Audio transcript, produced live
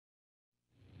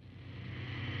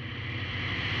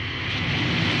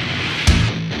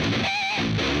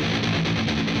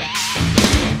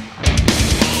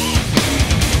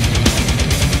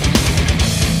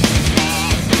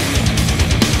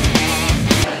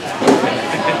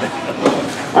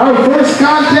Our first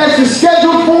contest is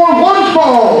scheduled for one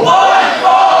fall.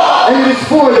 And it is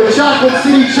for the Chocolate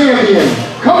City champion.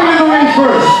 Coming in the ring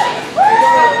first.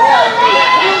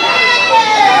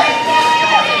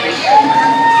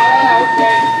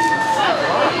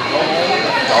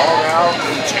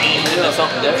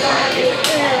 Something different.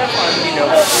 You know,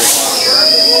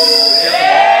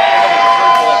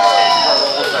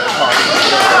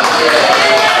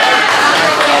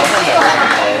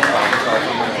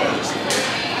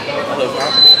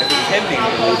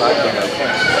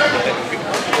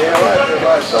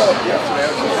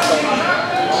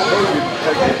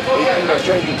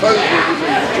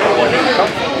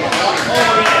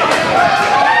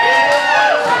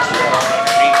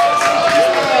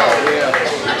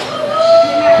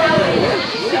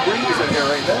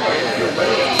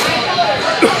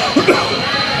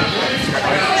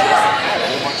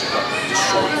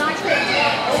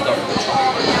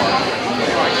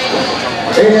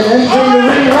 And entering the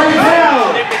ring right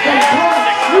now,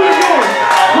 from New York,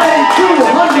 weighing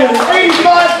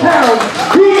 285 pounds,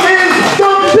 he is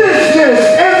the business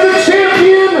and the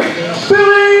champion,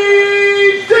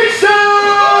 Billy Dixon!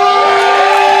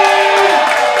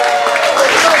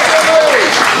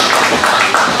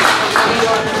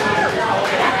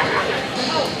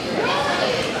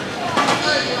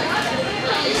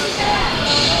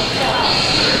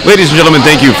 Ladies and gentlemen,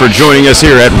 thank you for joining us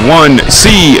here at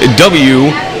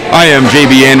 1CW. I am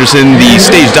JB Anderson, the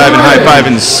stage diving, high five,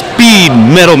 and speed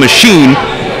metal machine,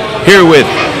 here with...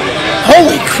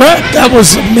 Holy crap, that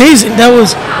was amazing. That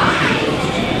was...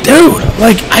 Dude,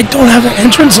 like, I don't have an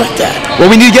entrance like that. Well,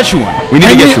 we need to get you one. We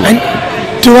need to get you one.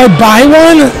 Do I buy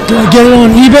one? Do I get it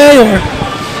on eBay?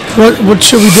 Or what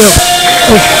should we do?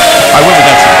 I went with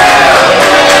that side.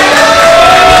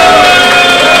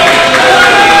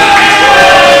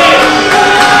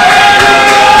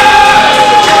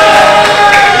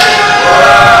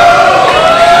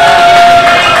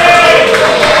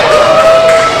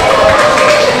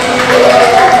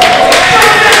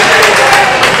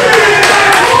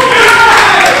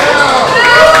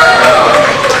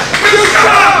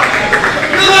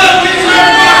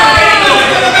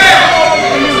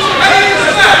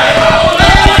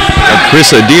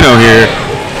 Andino here.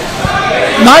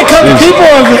 My couple people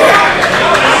over there.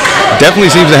 Definitely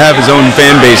seems to have his own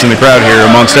fan base in the crowd here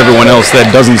amongst everyone else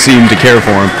that doesn't seem to care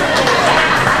for him.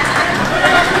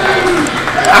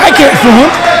 I care for him.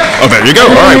 Oh, there you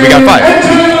go. All right, we got 5.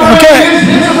 Okay.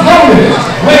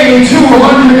 Weighing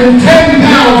 210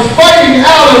 pounds, fighting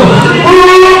out of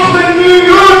Brooklyn, New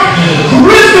York,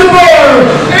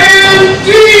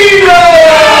 Andino!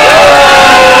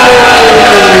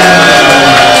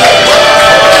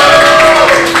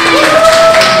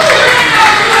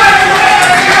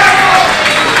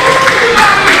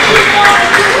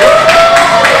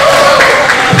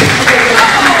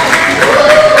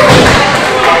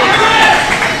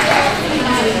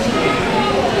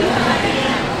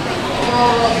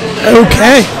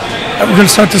 Okay, we're going to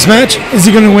start this match. Is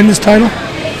he going to win this title?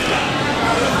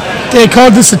 They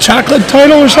called this a chocolate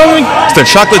title or something? It's the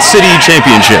Chocolate City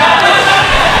Championship.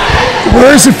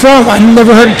 Where is it from? I've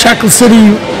never heard of Chocolate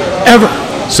City ever.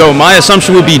 So my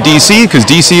assumption would be DC, because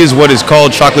DC is what is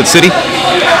called Chocolate City.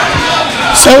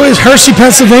 So is Hershey,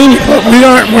 Pennsylvania, but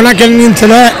we're not getting into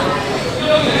that.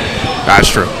 That's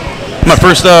true. My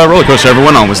first roller coaster I ever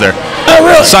went on was there. Oh,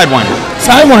 really? Sidewinder.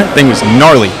 Sidewinder. Thing was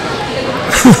gnarly.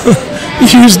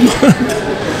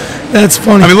 That's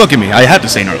funny. I mean, look at me. I had to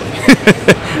say gnarly.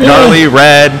 Gnarly,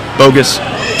 rad, bogus.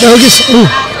 Bogus. Ooh.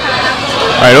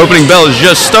 All right, opening bell has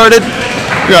just started.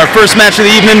 We got our first match of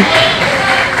the evening.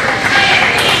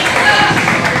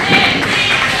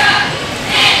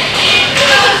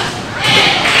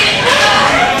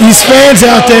 These fans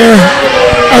out there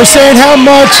are saying how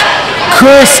much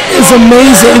Chris is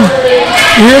amazing.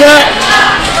 You hear that?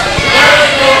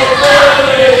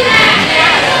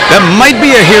 That might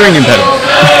be a hearing impediment.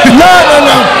 No.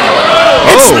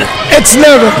 It's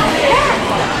never.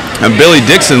 And Billy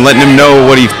Dixon letting him know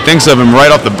what he thinks of him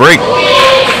right off the break. All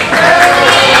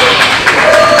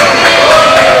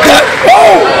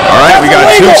right, we got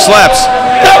illegal. 2 slaps.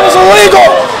 That was illegal.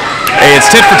 Hey,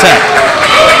 it's tit for tat.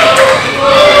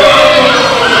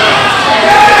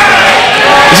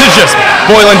 This is just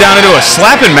boiling down into a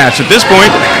slapping match at this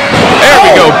point. There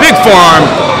we go, big forearm.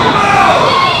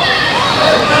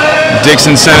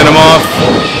 Dixon sending him off.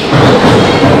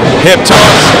 Hip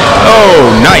toss.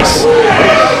 Oh, nice.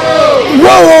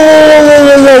 Whoa.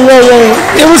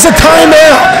 It was a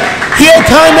timeout. He had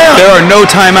timeout. There are no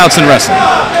timeouts in wrestling.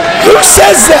 Who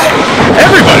says that?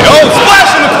 Everybody. Oh,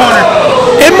 splash in the corner.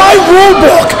 In my rule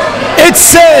book, It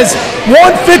says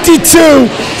 152.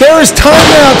 There is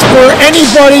timeouts for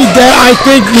anybody that I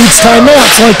think needs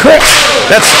timeouts, like Chris.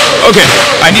 That's okay.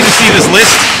 I need to see this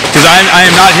list because I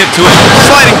am not hip to it.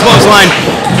 Sliding clothesline.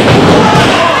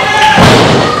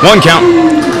 1 count.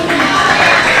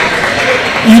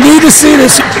 You need to see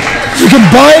this. You can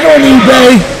buy it on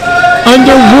eBay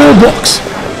under rule books.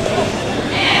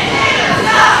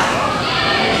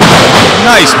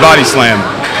 Nice body slam.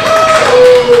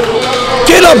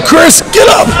 Get up, Chris. Get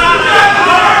up.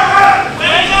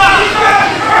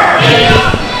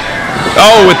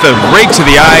 Oh, with the rake to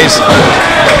the eyes.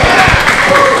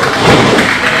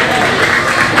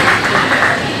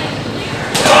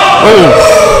 Oh,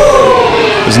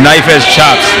 his knife has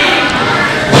chops.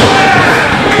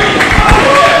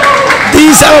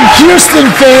 These Houston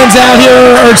fans out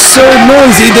here are so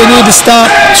noisy. They need to stop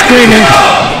screaming.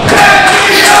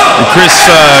 And Chris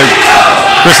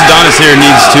Adonis here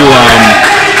needs to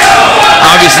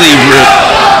obviously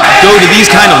go to these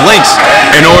kind of lengths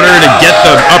in order to get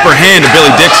the upper hand of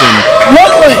Billy Dixon.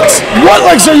 What lengths? What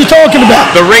lengths are you talking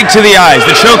about? The rake to the eyes,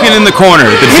 the choking in the corner,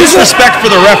 the disrespect for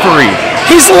the referee.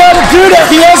 He's allowed to do that.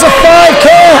 He has a 5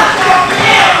 count.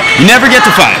 You never get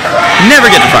to 5.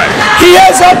 Never get to 5. He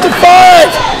has up to 5.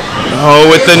 Oh,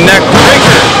 with the neck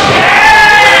breaker.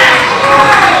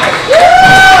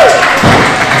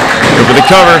 Go for the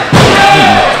cover.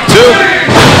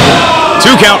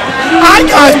 2 count. I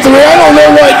got 3. I don't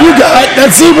know what you got.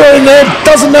 That zebra in there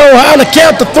doesn't know how to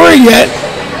count to 3 yet.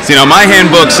 See, now my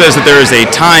handbook says that there is a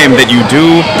time that you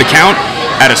do the count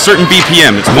at a certain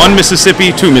BPM. It's 1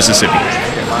 Mississippi, 2 Mississippi.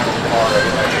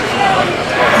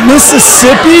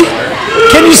 Mississippi?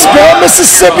 Can you spell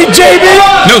Mississippi, JB?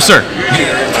 No, sir.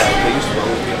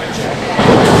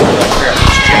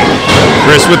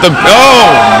 Chris with the... Oh,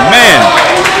 man.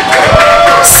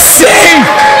 Safe!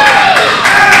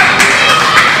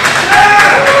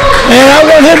 Man, I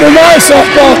want him in my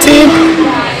softball team.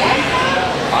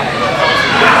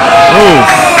 Oh.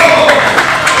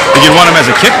 You'd want him as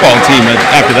a kickball team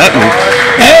after that move.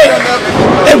 Hey,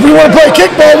 if we want to play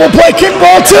kickball, we'll play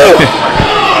kickball too.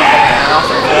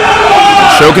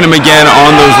 Choking him again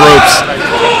on those ropes.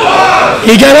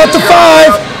 He got up to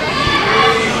 5.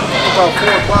 About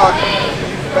 4 o'clock.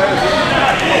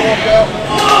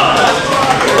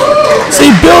 See,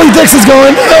 Billy Dixon's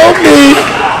going, help me.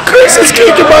 Chris is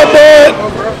kicking my butt.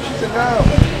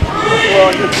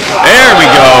 There we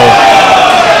go.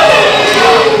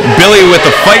 Billy with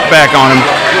the fight back on him.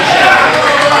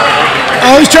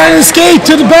 Oh, he's trying to escape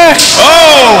to the back.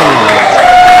 Oh!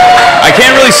 I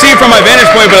can't really see from my vantage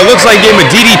point, but it looks like he gave him a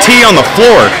DDT on the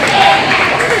floor.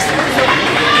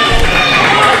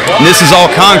 And this is all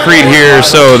concrete here,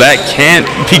 so that can't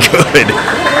be good.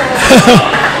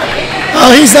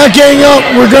 Oh, he's not getting up.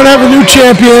 We're going to have a new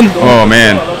champion. Oh,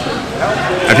 man.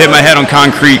 I've hit my head on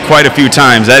concrete quite a few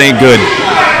times. That ain't good.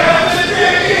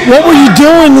 What were you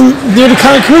doing near the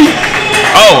concrete?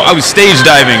 Oh, I was stage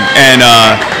diving and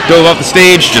dove off the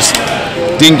stage, just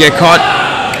didn't get caught.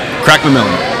 Cracked my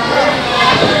melon.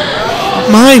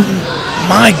 My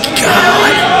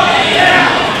God.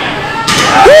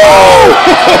 Oh!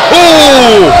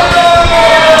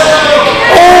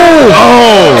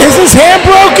 Is his hand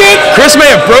broken? Chris may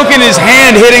have broken his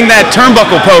hand hitting that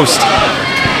turnbuckle post.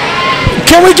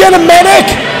 Can we get a medic?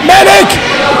 Medic!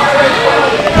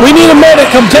 We need a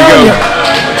medic, I'm telling you.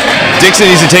 Dixon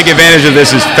needs to take advantage of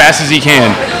this as fast as he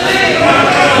can.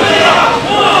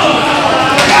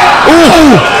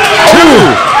 Ooh!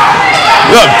 2!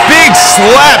 The big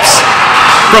slaps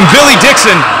from Billy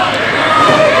Dixon.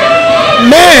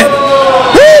 Man!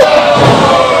 Woo!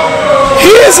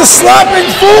 He is a slapping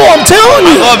fool, I'm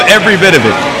telling you. I love every bit of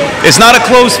it. It's not a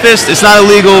closed fist, it's not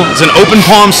illegal, it's an open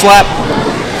palm slap.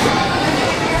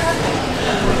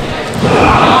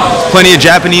 Plenty of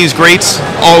Japanese greats,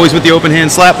 always with the open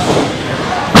hand slap.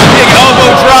 Big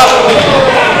elbow drop.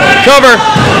 Cover.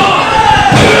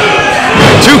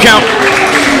 2 count.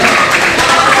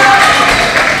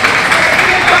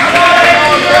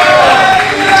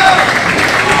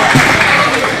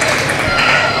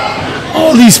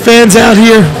 All these fans out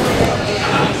here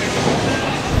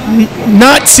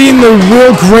not seeing the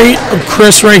real great of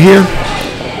Chris right here.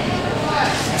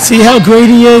 See how great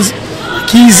he is?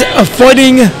 He's a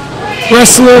fighting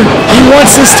wrestler. He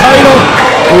wants this title.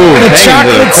 Ooh, the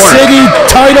Chocolate City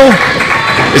title.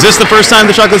 Is this the first time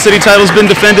the Chocolate City title's been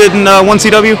defended in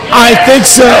 1CW? I think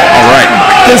so. All right.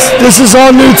 This is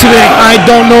all new to me. I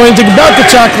don't know anything about the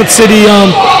Chocolate City.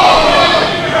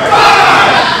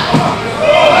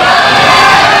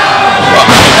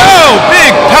 Oh,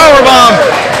 big power bomb.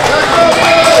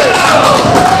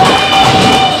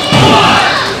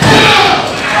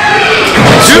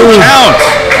 count.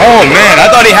 Oh, man. I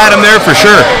thought he had him there for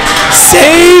sure.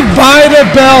 Saved by the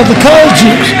bell. The college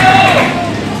years.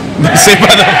 Saved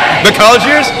by the college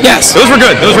years? Yes. Those were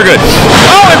good. Those were good.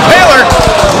 Oh, and Taylor.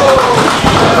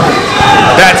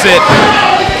 That's it.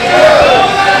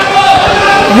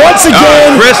 Once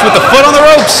again. Chris with the foot on the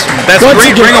ropes. That's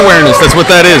great ring awareness. That's what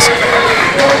that is.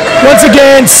 Once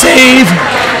again, save.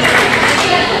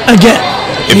 Again.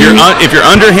 If you're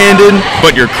underhanded,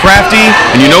 but you're crafty,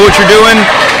 and you know what you're doing,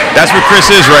 that's what Chris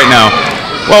is right now.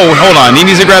 Whoa, hold on. He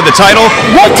needs to grab the title.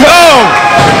 What title?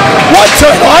 What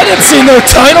title? I didn't see no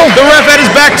title. The ref had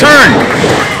his back turned.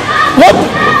 What?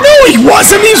 No, he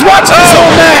wasn't. He's watching his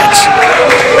own match.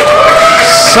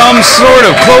 Some sort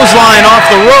of clothesline off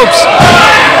the ropes.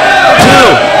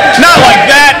 No, not like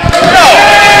that. No.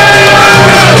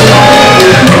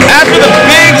 After the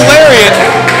big lariat.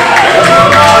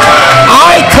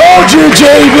 I told you,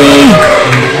 JB.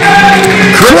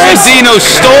 Chris Andino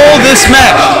stole this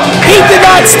match. He did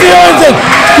not steal anything.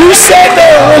 You said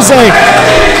there was a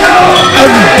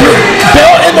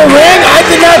belt in the ring. I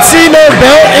did not see no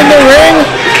belt in the ring.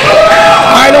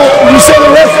 You said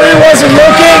the referee wasn't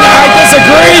looking. I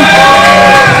disagree.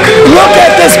 Look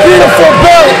at this beautiful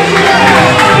belt.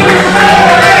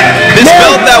 This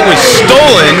belt that was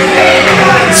stolen.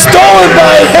 Stolen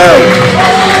by who?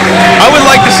 I would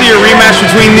like to see a rematch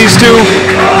between these two,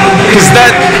 because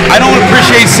I don't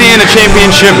appreciate seeing a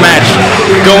championship match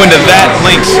go into that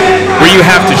lengths where you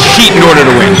have to cheat in order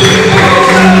to win.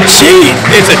 Cheat?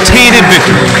 It's a tainted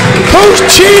victory. Who's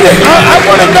cheating? I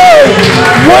want to know,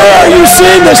 where are you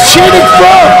seeing this cheating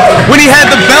from? When he had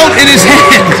the belt in his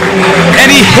hand and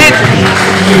he hit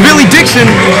Billy Dixon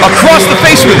across the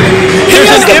face with it.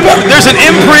 There's an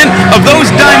imprint of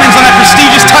those diamonds on that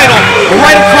prestigious title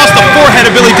right across the forehead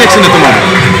of Billy Dixon at the moment.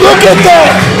 Look at that.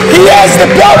 He has the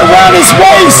belt around his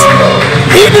waist.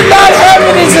 He did not have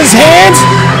it in his hands.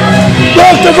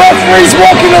 Look, the referee's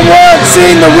walking around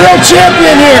seeing the real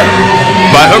champion here.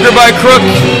 By hook or by crook,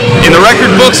 in the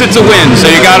record books it's a win, so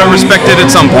you gotta respect it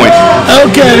at some point.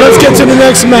 Okay, let's get to the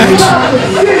next match.